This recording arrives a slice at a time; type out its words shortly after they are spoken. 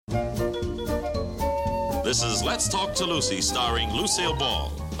This is Let's Talk to Lucy, starring Lucille Ball.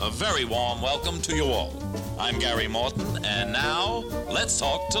 A very warm welcome to you all. I'm Gary Morton, and now, let's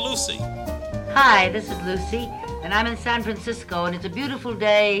talk to Lucy. Hi, this is Lucy, and I'm in San Francisco, and it's a beautiful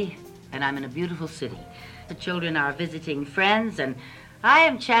day, and I'm in a beautiful city. The children are visiting friends, and I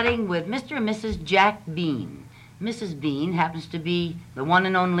am chatting with Mr. and Mrs. Jack Bean. Mrs. Bean happens to be the one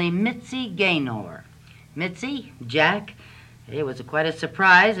and only Mitzi Gaynor. Mitzi, Jack, it was quite a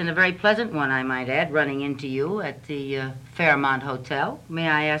surprise, and a very pleasant one, I might add, running into you at the Fairmont Hotel. May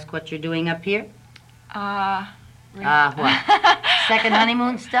I ask what you're doing up here? Really? What? Second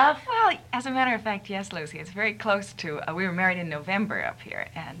honeymoon stuff? Well, as a matter of fact, yes, Lucy. It's very close to, we were married in November up here,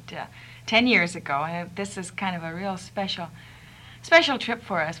 and 10 years ago, and this is kind of a real special trip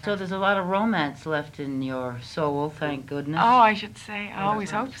for us. So there's a lot of romance left in your soul, thank goodness. Oh, I should say. I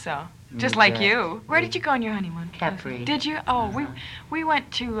always hope so. Just like you. Where did you go on your honeymoon? Capri. Did you? Oh, we went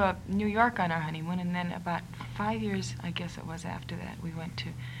to New York on our honeymoon, and then about 5 years, I guess it was after that, we went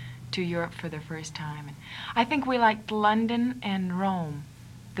to Europe for the first time. And I think we liked London and Rome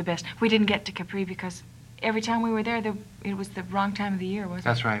the best. We didn't get to Capri because every time we were there, it was the wrong time of the year, wasn't it?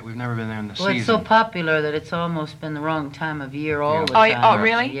 That's right. We've never been there in the season. Well, it's so popular that it's almost been the wrong time of year all the time. Oh,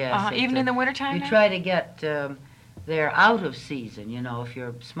 really? Yes. Even in the wintertime? You try to get there out of season, you know, if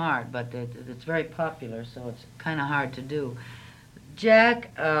you're smart, but it's very popular, so it's kind of hard to do. Jack,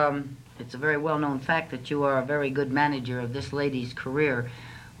 it's a very well-known fact that you are a very good manager of this lady's career.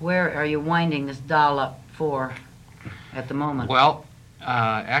 Where are you winding this doll up for at the moment? Well,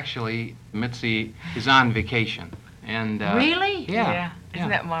 actually, Mitzi is on vacation. And Really? Yeah. Isn't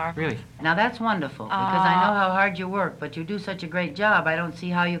that marvelous? Really. Now that's wonderful, because I know how hard you work, but you do such a great job, I don't see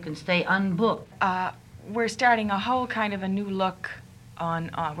how you can stay unbooked. We're starting a whole kind of a new look on,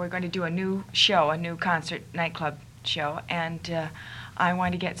 we're going to do a new show, a new concert nightclub show, and I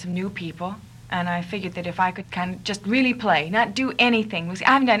want to get some new people, and I figured that if I could kind of just really play, not do anything.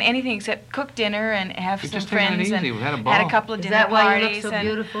 I haven't done anything except cook dinner and have some friends and had a couple of Is dinner that why you parties. look so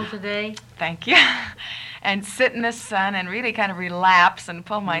beautiful today? Thank you. And sit in the sun and really kind of relapse and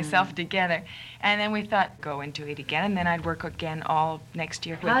pull myself together. And then we thought, go into it again, and then I'd work again all next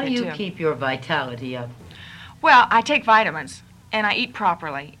year. How do you too. keep your vitality up? Well, I take vitamins, and I eat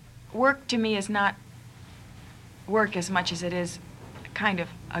properly. Work to me is not work as much as it is kind of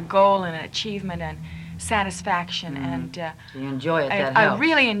a goal and an achievement and satisfaction. And So you enjoy it, that I helps.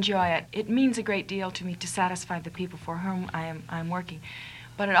 really enjoy it. It means a great deal to me to satisfy the people for whom I'm working.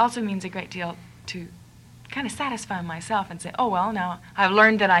 But it also means a great deal to kind of satisfy myself and say, oh, well, now I've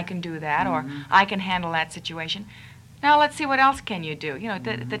learned that I can do that, or I can handle that situation. Now let's see what else can you do, you know,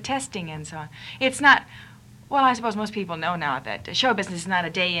 the testing and so on. It's not, well, I suppose most people know now that show business is not a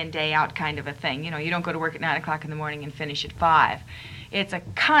day in, day out kind of a thing. You know, you don't go to work at 9 o'clock in the morning and finish at 5. It's a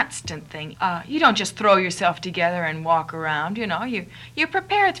constant thing. You don't just throw yourself together and walk around, you know. You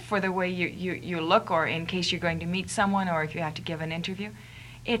prepare for the way you look, or in case you're going to meet someone, or if you have to give an interview.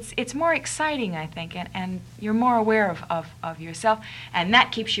 It's more exciting, I think, and you're more aware of yourself, and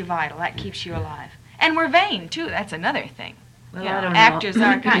that keeps you vital, that keeps you alive. And we're vain, too, that's another thing. Well, You I know, don't know. actors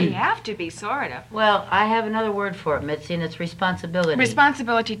are kind, you have to be, sort of. Well, I have another word for it, Mitzi, and it's responsibility.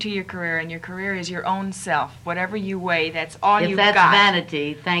 Responsibility to your career, and your career is your own self. Whatever you weigh, that's all you've got. If that's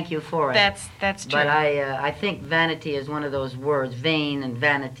vanity, thank you for it. That's true. But I think vanity is one of those words, vain and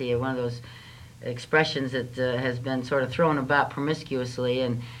vanity are one of those expressions that has been sort of thrown about promiscuously,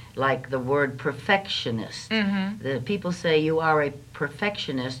 and like the word perfectionist. The people say you are a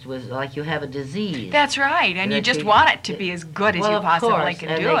perfectionist was like you have a disease. That's right, and you That just you- want it to be as good as Well, you of possibly course, can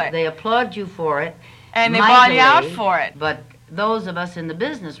and do they, it. they applaud you for it. And they ball you out mightily, for it. But those of us in the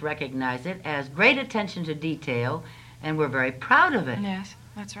business recognize it as great attention to detail, and we're very proud of it. Yes,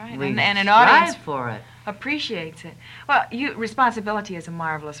 that's right. We And an strive audience for it. appreciates it. Well, responsibility is a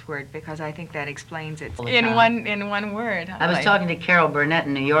marvelous word, because I think that explains it All the in time. one word. I was talking to Carol Burnett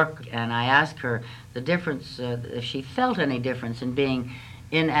in New York, and I asked her the difference, if she felt any difference in being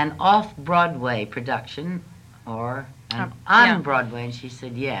in an off-Broadway production or an yeah. on-Broadway, and she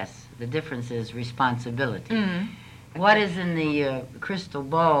said yes. The difference is responsibility. Mhm. What is in the crystal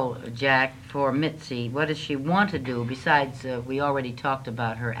ball, Jack, for Mitzi? What does she want to do besides, we already talked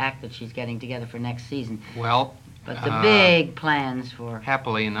about her act that she's getting together for next season, Well, but the big plans for...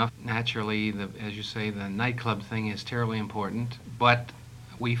 happily enough, naturally, as you say, the nightclub thing is terribly important. But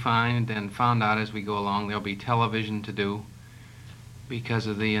we find and found out as we go along there'll be television to do because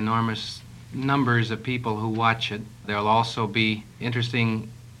of the enormous numbers of people who watch it. There'll also be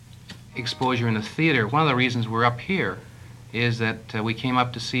interesting exposure in the theater. One of the reasons we're up here is that we came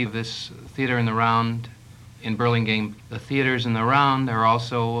up to see this Theater in the Round in Burlingame. The theaters in the round are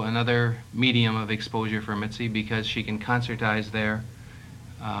also another medium of exposure for Mitzi because she can concertize there.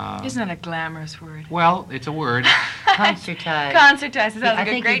 Isn't that a glamorous word? Well, it's a word. Concertize. Concertize. It sounds I like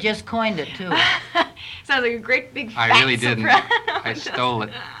a think great... you just coined it, too. Sounds like a great big I fat really didn't. soprano. I stole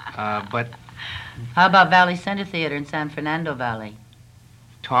it. But How about Valley Center Theater in San Fernando Valley?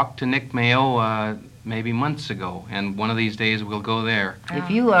 talked to Nick Mayo maybe months ago, and one of these days we'll go there.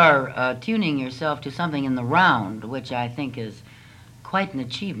 If you are tuning yourself to something in the round, which I think is quite an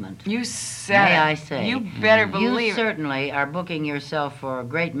achievement, You said may it. I say, You better you believe it. certainly are booking yourself for a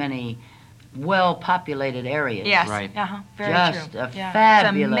great many well-populated areas. Yes. Right. Very Just true. a Yeah.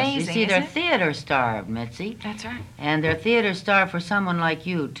 fabulous. It's amazing, you see, they're isn't it? theater-starved, Mitzi. That's right. And they're theater-starved for someone like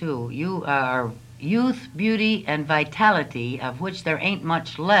you, too. You are youth, beauty, and vitality, of which there ain't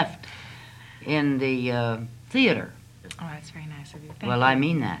much left in the theater. Oh, that's very nice of you. Thank Well, you. I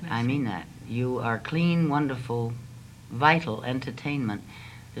mean that. I That's mean that. You are clean, wonderful, vital entertainment.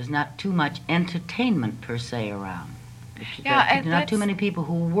 There's not too much entertainment per se around. Yeah, and not too that's- many people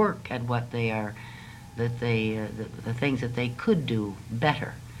who work at what they are, that they, the things that they could do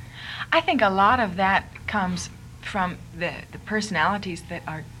better. I think a lot of that comes from the personalities that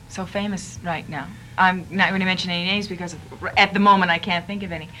are so famous right now. I'm not going to mention any names because at the moment I can't think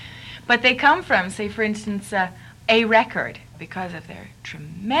of any. But they come from, say, for instance, A Record, because of their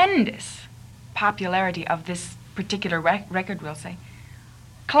tremendous popularity of this particular record, we'll say.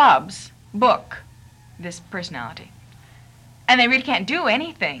 Clubs book this personality. And they really can't do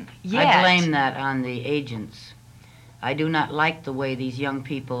anything yet. I blame that on the agents. I do not like the way these young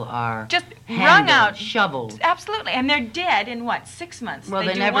people are Just wrung handled, out. shoveled. Absolutely. And they're dead in, what, 6 months? Well,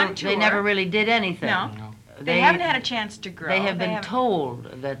 they do never, one tour. they never really did anything. No. No. They haven't had a chance to grow. They have been haven't-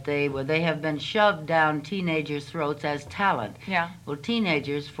 told that they have been shoved down teenagers' throats as talent. Yeah. Well,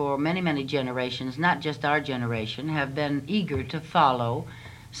 teenagers for many, many generations, not just our generation, have been eager to follow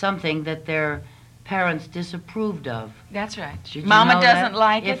something that their parents disapproved of. That's right. Did you Mama know doesn't that?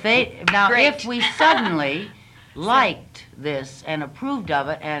 like if it. Now, Great. if we suddenly liked this and approved of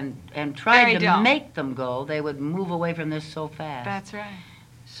it and tried Very to dull. make them go, they would move away from this so fast. That's right.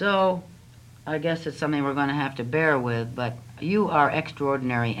 So, I guess it's something we're going to have to bear with, but you are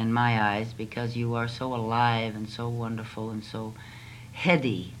extraordinary in my eyes because you are so alive and so wonderful and so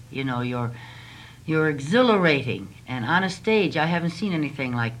heady. You know, you're exhilarating. And on a stage, I haven't seen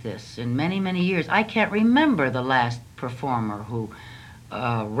anything like this in many, many years. I can't remember the last performer who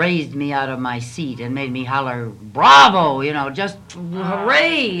raised me out of my seat and made me holler, bravo, you know, just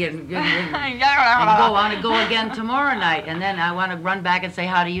hooray, and go on and go again tomorrow night. And then I want to run back and say,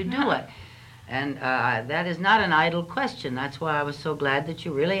 how do you do it? And that is not an idle question. That's why I was so glad that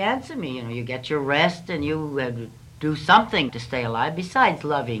you really answered me. You know, you get your rest and you do something to stay alive besides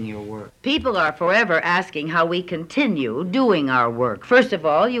loving your work. People are forever asking how we continue doing our work. First of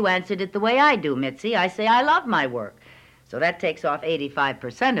all, you answered it the way I do, Mitzi. I say I love my work. So that takes off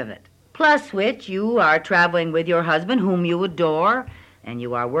 85% of it. Plus which you are traveling with your husband, whom you adore, and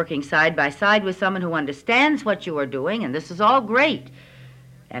you are working side by side with someone who understands what you are doing, and this is all great.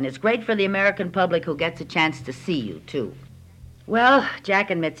 And it's great for the American public who gets a chance to see you, too. Well, Jack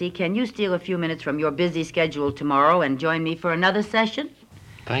and Mitzi, can you steal a few minutes from your busy schedule tomorrow and join me for another session?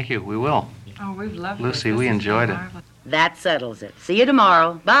 Thank you. We will. Oh, we've loved Lucy, this. we This has enjoyed been it. marvelous. That settles it. See you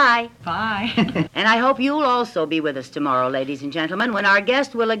tomorrow. Bye. Bye. And I hope you'll also be with us tomorrow, ladies and gentlemen, when our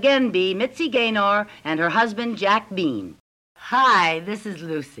guest will again be Mitzi Gaynor and her husband, Jack Bean. Hi, this is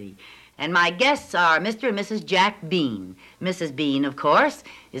Lucy. And my guests are Mr. and Mrs. Jack Bean. Mrs. Bean, of course,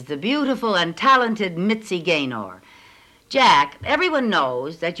 is the beautiful and talented Mitzi Gaynor. Jack, everyone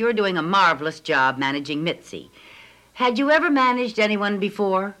knows that you're doing a marvelous job managing Mitzi. Had you ever managed anyone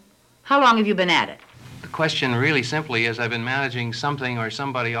before? How long have you been at it? The question really simply is I've been managing something or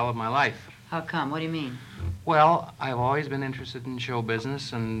somebody all of my life. How come? What do you mean? Well, I've always been interested in show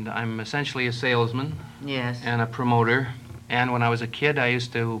business, and I'm essentially a salesman Yes. and a promoter. And when I was a kid, I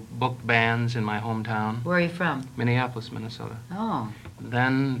used to book bands in my hometown, Where are you from? Minneapolis, Minnesota. Oh.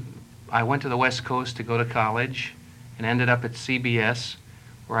 Then I went to the West Coast to go to college and ended up at CBS,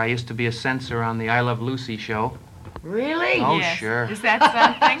 where I used to be a censor on the I Love Lucy show. Really? Oh, Yes. sure. Is that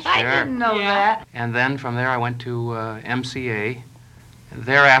something? I Sure. didn't know Yeah. that. And then from there, I went to MCA.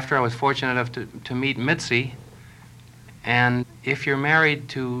 Thereafter, I was fortunate enough to meet Mitzi. And if you're married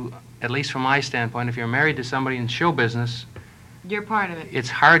to, at least from my standpoint, if you're married to somebody in show business, You're part of it. it's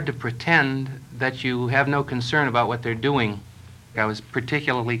hard to pretend that you have no concern about what they're doing. I was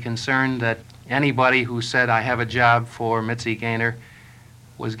particularly concerned that anybody who said, I have a job for Mitzi Gaynor,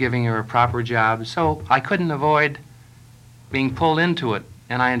 was giving her a proper job. So I couldn't avoid being pulled into it,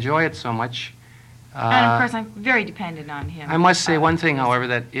 and I enjoy it so much And of course, I'm very dependent on him. I must say one thing, however,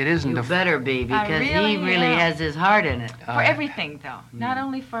 that it isn't You better be, because really he really am. has his heart in it. For everything, though. Not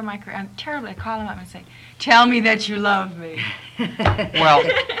only for my career. I'm terribly. I call him up and say, "Tell me that you love me." Well,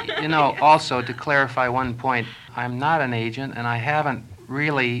 you know, also to clarify one point, I'm not an agent, and I haven't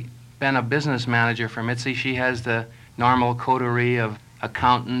really been a business manager for Mitzi. She has the normal coterie of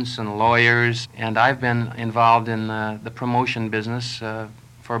accountants and lawyers, and I've been involved in the promotion business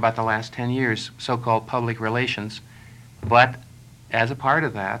for about the last 10 years, so-called public relations. But as a part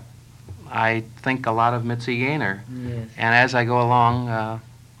of that, I think a lot of Mitzi Gaynor. Yes. And as I go along,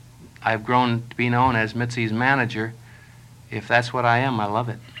 I've grown to be known as Mitzi's manager. If that's what I am, I love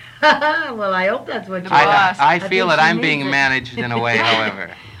it. Well, I hope that's what you I- are. I feel think that she I'm needs being it. managed in a way,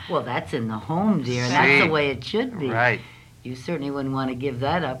 however. Well, that's in the home, dear, and that's See? the way it should be. Right, You certainly wouldn't want to give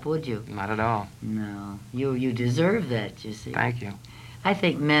that up, would you? not at all. No. You deserve that, you see. Thank you. I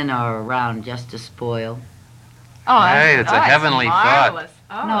think men are around just to spoil. Oh, Hey, it's a heavenly thought. marvelous.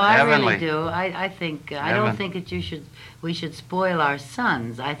 Oh, No, I Heavenly. really do. I think I Heaven. don't think that we should spoil our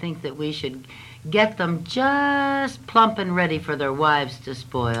sons. I think that we should get them just plump and ready for their wives to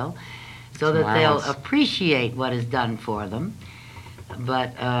spoil, so that they'll Marvelous. appreciate what is done for them.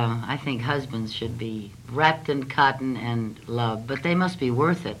 But I think husbands should be wrapped in cotton and love, but they must be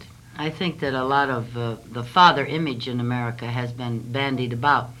worth it. I think that a lot of the father image in America has been bandied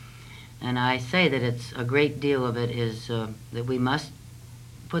about, and I say that it's a great deal of it is that we must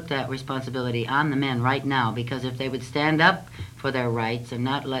put that responsibility on the men right now, because if they would stand up for their rights and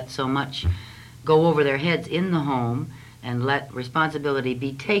not let so much go over their heads in the home and let responsibility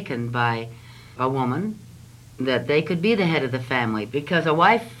be taken by a woman, that they could be the head of the family, because a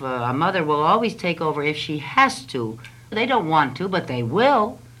wife, a mother will always take over if she has to. They don't want to, but they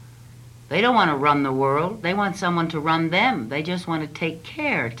will. They don't want to run the world. They want someone to run them. They just want to take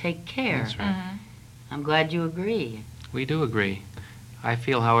care. That's right. Mhm. I'm glad you agree. We do agree. I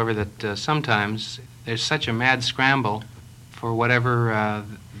feel, however, that sometimes there's such a mad scramble for whatever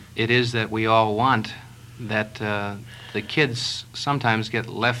it is that we all want that the kids sometimes get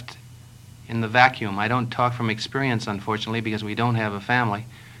left in the vacuum. I don't talk from experience, unfortunately, because we don't have a family.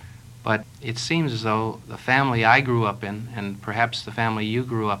 But it seems as though the family I grew up in, and perhaps the family you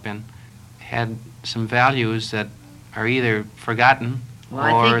grew up in, had some values that are either forgotten Well,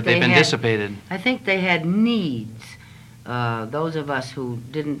 I or think they've they been had- dissipated. I think they had needs. Those of us who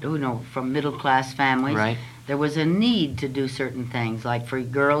from middle-class families, Right. there was a need to do certain things. Like for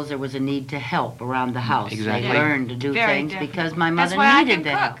girls, there was a need to help around the house. Exactly. They learned to do Very things definitely. because my That's mother why I needed can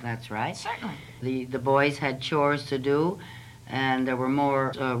to help. cook. That's right. Certainly. The boys had chores to do, and there were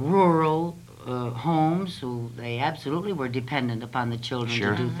more rural homes who they absolutely were dependent upon the children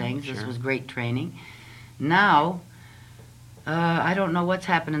Sure. to do things. This Sure. was great training. Now, I don't know what's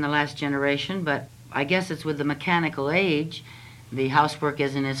happened in the last generation, but I guess it's with the mechanical age. The housework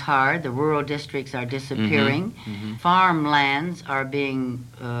isn't as hard. The rural districts are disappearing. Mhm. Farmlands are being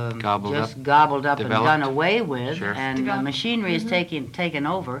Gobbled just gobbled up developed. and done away with, Sure. and the Developed. machinery is taken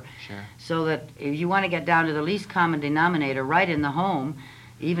over. Sure. So that if you want to get down to the least common denominator right in the home,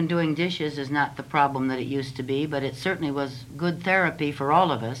 even doing dishes is not the problem that it used to be, but it certainly was good therapy for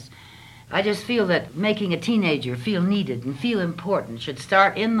all of us. I just feel that making a teenager feel needed and feel important should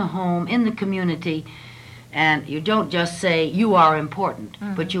start in the home, in the community, and you don't just say you are important,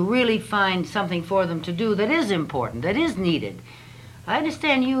 but you really find something for them to do that is important, that is needed. I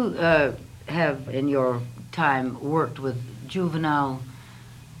understand you have in your time worked with juvenile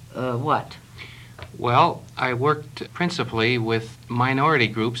what? Well, I worked principally with minority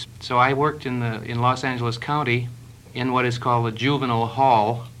groups. So I worked in Los Angeles County in what is called a juvenile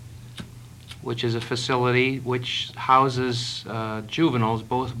hall, which is a facility which houses juveniles,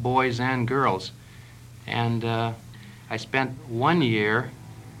 both boys and girls. And I spent 1 year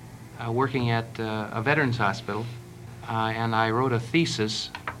working at a veterans hospital, and I wrote a thesis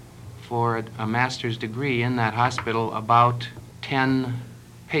for a master's degree in that hospital about 10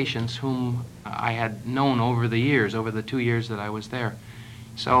 patients whom I had known over the years, over the 2 years that I was there.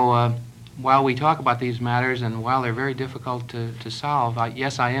 So while we talk about these matters and while they're very difficult to solve,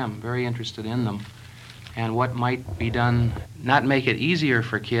 yes, I am very interested in them and what might be done, not make it easier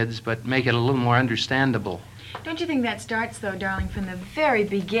for kids, but make it a little more understandable. Don't you think that starts, though, darling, from the very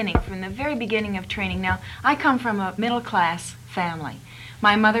beginning of training? Now, I come from a middle-class family.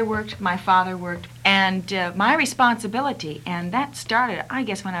 My mother worked, my father worked, and my responsibility, and that started, I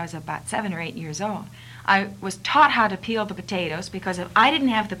guess, when I was about 7 or 8 years old. I was taught how to peel the potatoes, because if I didn't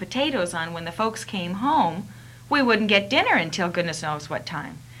have the potatoes on when the folks came home, we wouldn't get dinner until goodness knows what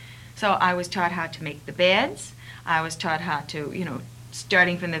time. So I was taught how to make the beds. I was taught how to,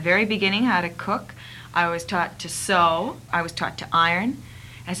 starting from the very beginning, how to cook. I was taught to sew. I was taught to iron.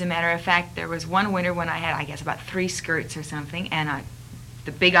 As a matter of fact, there was one winter when I had, I guess, about 3 skirts or something, and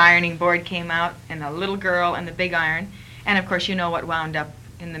the big ironing board came out, and the little girl and the big iron, and of course you know what wound up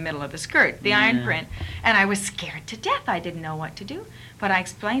in the middle of the skirt, the iron print. And I was scared to death. I didn't know what to do. But I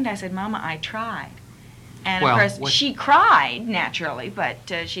explained, I said, Mama, I tried. And of course, she cried, naturally, but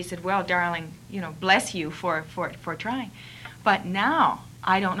she said, well, darling, bless you for trying. But now,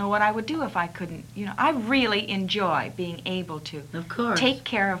 I don't know what I would do if I couldn't, I really enjoy being able to take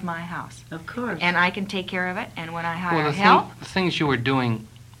care of my house. Of course. And I can take care of it, and when I hire help... the things you were doing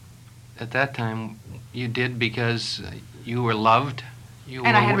at that time, you did because you were loved.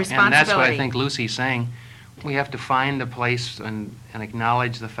 I had responsibility. And that's what I think Lucy's saying. We have to find a place and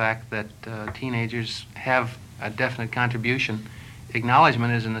acknowledge the fact that teenagers have a definite contribution.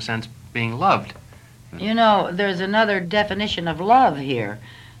 Acknowledgement is, in a sense, being loved. There's another definition of love here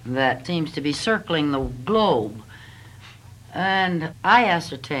that seems to be circling the globe. And I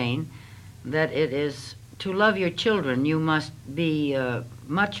ascertain that it is to love your children, you must be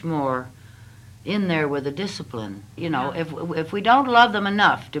much more in there with the discipline. If we don't love them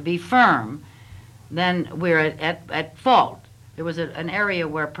enough to be firm, then we're at fault. There was an area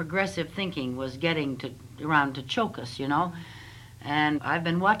where progressive thinking was getting around to choke us, And I've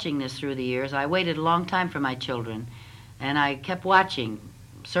been watching this through the years. I waited a long time for my children, and I kept watching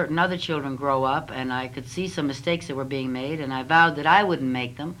certain other children grow up, and I could see some mistakes that were being made, and I vowed that I wouldn't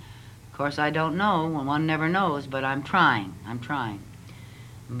make them. Of course, I don't know, and one never knows, but I'm trying.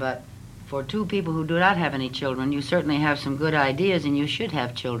 But for 2 people who do not have any children, you certainly have some good ideas, and you should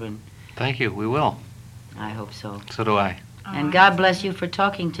have children. Thank you. We will. I hope so. So do I. And God bless you for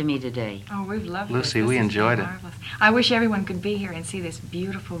talking to me today. Oh, we've loved Lucy, this. we enjoyed it. Marvelous. I wish everyone could be here and see this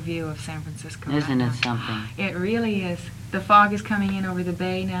beautiful view of San Francisco. Isn't it something? It really is. The fog is coming in over the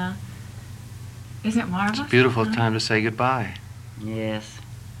bay now. Isn't it marvelous? It's a beautiful time to say goodbye. Yes.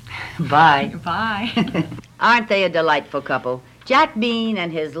 Bye. Bye. Aren't they a delightful couple? Jack Bean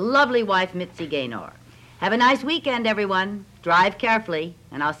and his lovely wife, Mitzi Gaynor. Have a nice weekend, everyone. Drive carefully,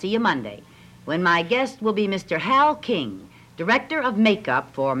 and I'll see you Monday, when my guest will be Mr. Hal King, Director of Makeup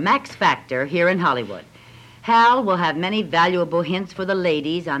for Max Factor here in Hollywood. Hal will have many valuable hints for the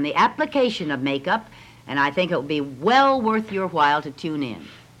ladies on the application of makeup, and I think it will be well worth your while to tune in.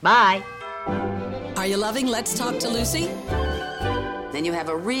 Bye. Are you loving Let's Talk to Lucy? Then you have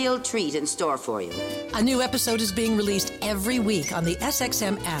a real treat in store for you. A new episode is being released every week on the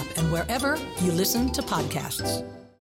SXM app and wherever you listen to podcasts.